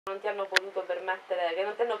non ti hanno potuto permettere, che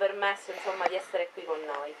non ti hanno permesso insomma di essere qui con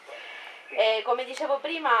noi. Come dicevo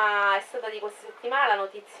prima, è stata di questa settimana la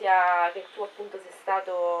notizia che tu appunto sei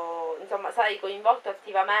stato, insomma, sarai coinvolto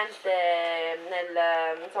attivamente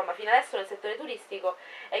insomma, fino adesso nel settore turistico,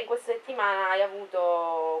 e in questa settimana hai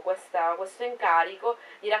avuto questo incarico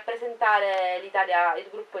di rappresentare l'Italia, il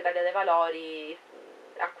gruppo Italia dei Valori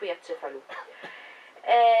qui a Cefalù.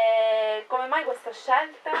 Come mai questa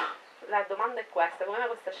scelta? La domanda è questa, come mai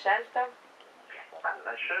questa scelta? Ma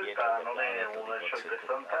la scelta non è una scelta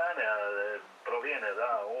istantanea, proviene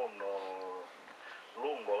da un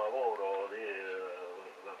lungo lavoro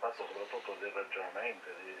fatto soprattutto di ragionamenti,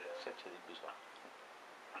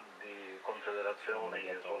 di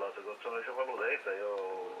considerazioni sulla situazione cefaludese.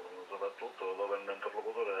 Io soprattutto dove il mio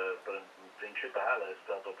interlocutore principale è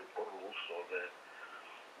stato Pippo Russo,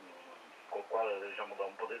 col quale diciamo da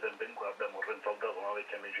un po' di tempo in cui abbiamo rinsaldato una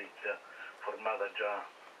vecchia amicizia formata già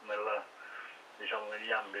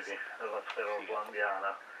negli ambiti della sfera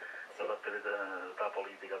orlandiana, dell'attività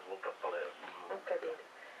politica svolta a Palermo. Ho capito.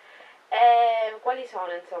 Quali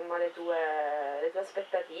sono insomma le tue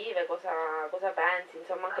aspettative? Cosa pensi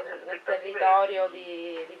insomma anche nel territorio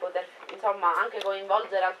di poter insomma anche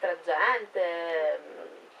coinvolgere altra gente?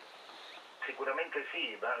 Sicuramente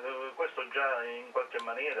sì, ma questo già in qualche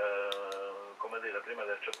maniera, come dire, prima di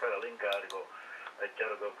accettare l'incarico è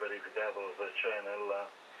chiaro che ho verificato se c'è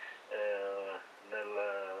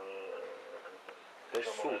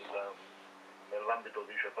nell'ambito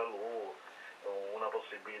di Cefalù una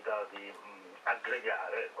possibilità di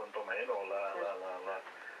aggregare quantomeno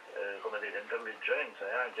intelligenze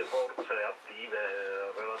e anche forze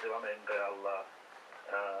attive relativamente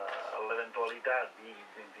all'eventualità di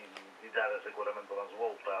dare sicuramente una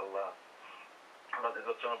svolta alla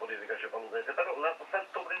situazione politica cefaludese. Però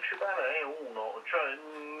l'aspetto principale è uno, cioè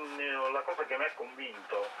la cosa che mi ha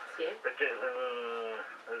convinto, perché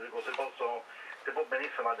si può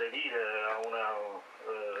benissimo aderire a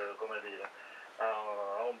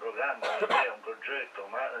un programma, a un progetto,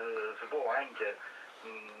 ma si può anche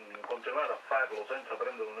continuare a farlo senza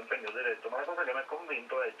prendere un impegno diretto, ma la cosa che mi ha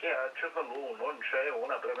convinto è che a Cefalù non c'è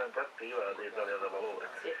una presenza attiva di Italia dei Valori.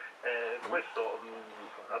 Questo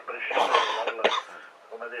a prescindere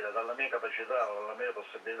dalla mia capacità, dalla mia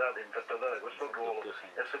possibilità di interpretare questo ruolo,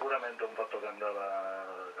 è sicuramente un fatto che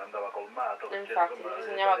andava colmato, perché infatti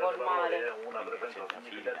bisognava colmare. È una presenza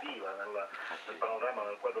significativa nel panorama,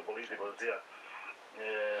 nel quadro politico sia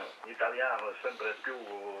italiano, e sempre più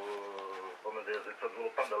si sta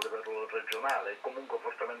sviluppando a livello regionale, e comunque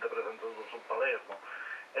fortemente presentato su Palermo.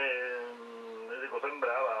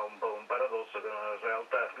 Sembrava un po' un paradosso che una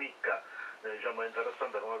realtà ricca,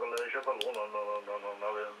 interessante come quella di Cefalù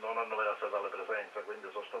non annoverasse tale presenza, quindi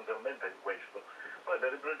sostanzialmente è questo. Poi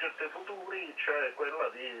per i progetti futuri c'è quella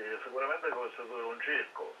di sicuramente costituire un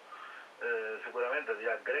circo, sicuramente di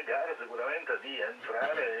aggregare, sicuramente di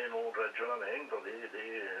entrare in un ragionamento di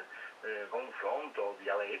confronto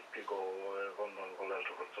dialettico con le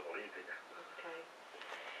altre forze politiche.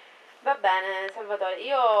 Va bene Salvatore,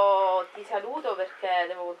 io ti saluto perché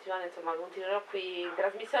devo continuare, insomma, continuerò qui in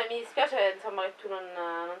trasmissione. Mi dispiace insomma che tu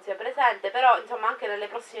non sia presente, però insomma anche nelle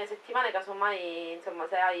prossime settimane, casomai, insomma,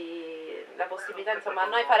 se hai la possibilità, insomma, a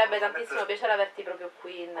noi farebbe tantissimo piacere averti proprio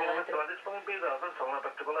qui La disponibilità senza una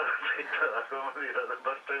particolare attività, da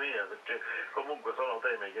parte mia, perché comunque sono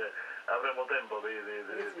temi che avremo tempo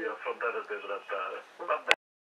di affrontare e di trattare.